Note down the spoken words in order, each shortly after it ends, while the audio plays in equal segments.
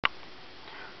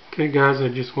Okay guys, I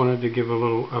just wanted to give a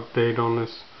little update on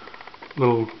this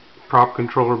little prop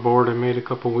controller board I made a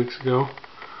couple weeks ago.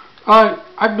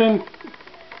 I've been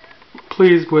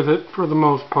pleased with it for the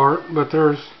most part, but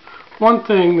there's one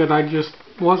thing that I just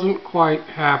wasn't quite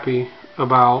happy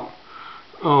about.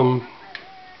 The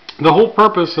whole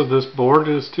purpose of this board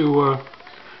is to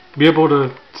be able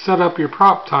to set up your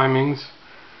prop timings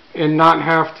and not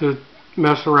have to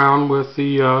mess around with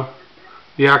the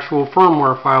actual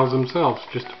firmware files themselves,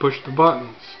 just to push the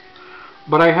buttons.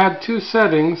 But I had two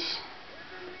settings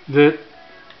that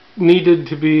needed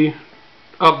to be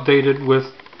updated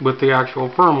with the actual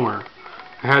firmware.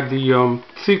 I had the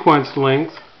sequence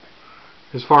length,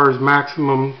 as far as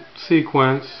maximum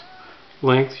sequence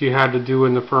length you had to do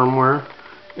in the firmware,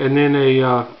 and then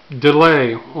a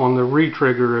delay on the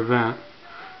retrigger event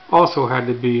also had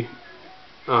to be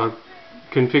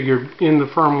configured in the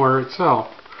firmware itself.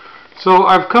 So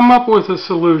I've come up with a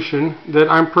solution that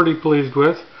I'm pretty pleased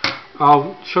with.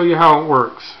 I'll show you how it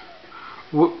works.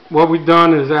 What we've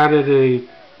done is added a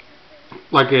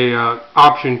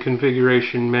option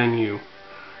configuration menu.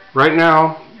 Right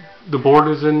now the board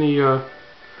is in the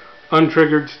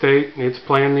untriggered state. It's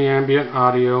playing the ambient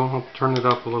audio. I'll turn it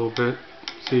up a little bit,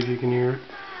 see if you can hear it.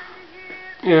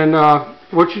 And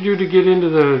what you do to get into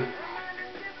the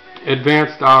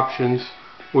advanced options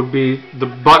would be the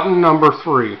button number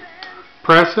 3.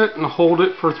 Press it and hold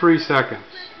it for 3 seconds.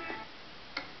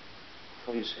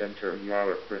 Please enter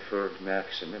your preferred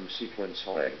maximum sequence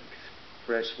length.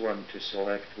 Press 1 to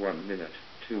select 1 minute,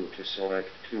 2 to select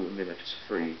 2 minutes,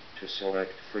 3 to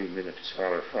select 3 minutes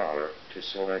or 4 to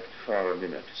select 4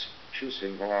 minutes.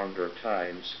 Choosing longer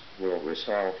times will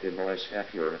result in less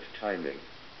accurate timing.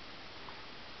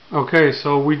 Okay,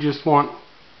 so we just want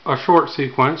a short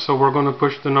sequence, so we're going to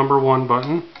push the number 1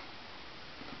 button.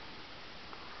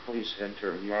 Please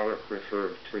enter your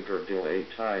preferred trigger delay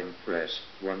time. Press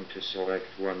 1 to select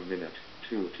 1 minute,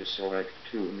 2 to select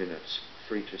 2 minutes,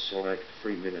 3 to select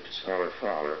 3 minutes or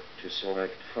 4 to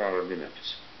select 4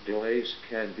 minutes. Delays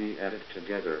can be added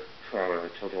together for a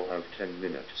total of 10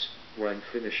 minutes. When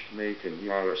finished making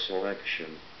your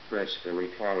selection, press the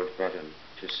record button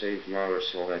to save your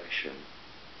selection.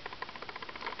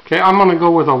 Okay, I'm going to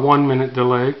go with a 1 minute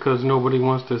delay because nobody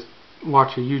wants to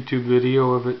watch a YouTube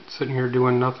video of it sitting here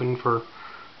doing nothing for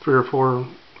 3 or 4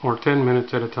 or 10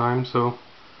 minutes at a time. So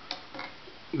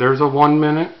there's a 1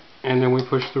 minute, and then we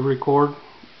push the record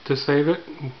to save it,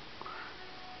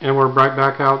 and we're right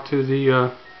back out to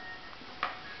the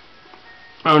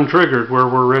untriggered, where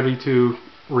we're ready to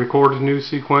record a new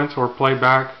sequence or play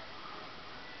back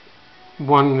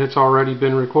one that's already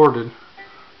been recorded.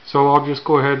 So I'll just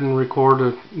go ahead and record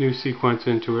a new sequence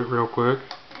into it real quick.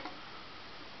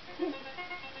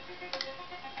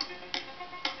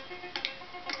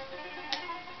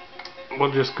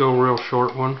 We'll just go real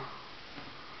short one.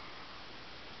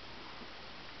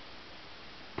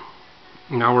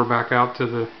 Now we're back out to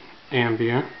the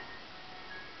ambient.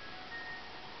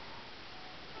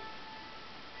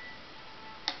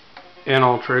 And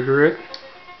I'll trigger it.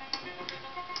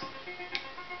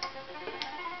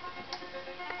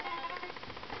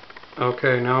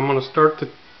 Okay, now I'm going to start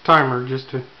the timer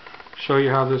just to show you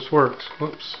how this works.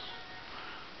 Whoops.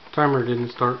 Timer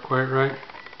didn't start quite right.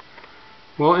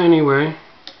 Well, anyway,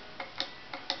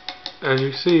 as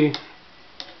you see,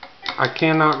 I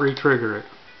cannot re-trigger it.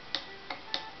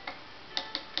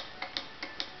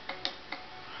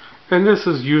 And this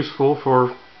is useful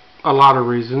for a lot of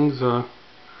reasons.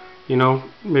 You know,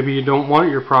 maybe you don't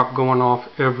want your prop going off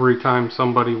every time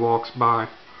somebody walks by.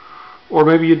 Or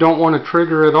maybe you don't want to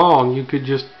trigger at all, and you could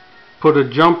just put a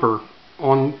jumper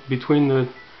on between the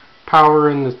power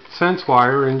and the sense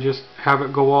wire and just have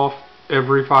it go off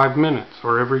every 5 minutes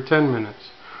or every 10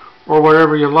 minutes or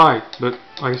whatever you like. But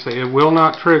like I say, it will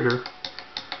not trigger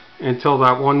until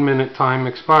that 1 minute time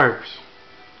expires.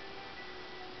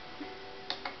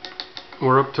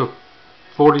 We're up to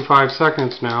 45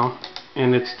 seconds now,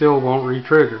 and it still won't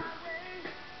re-trigger.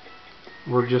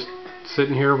 We're just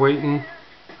sitting here waiting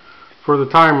for the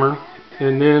timer,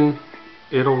 and then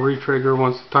it'll re-trigger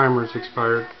once the timer is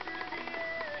expired.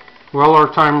 Well,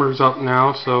 our timer's up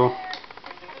now, so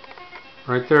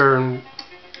right there, and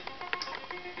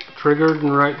triggered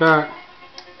and right back.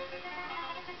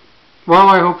 Well,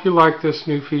 I hope you like this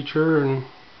new feature, and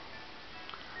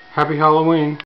happy Halloween.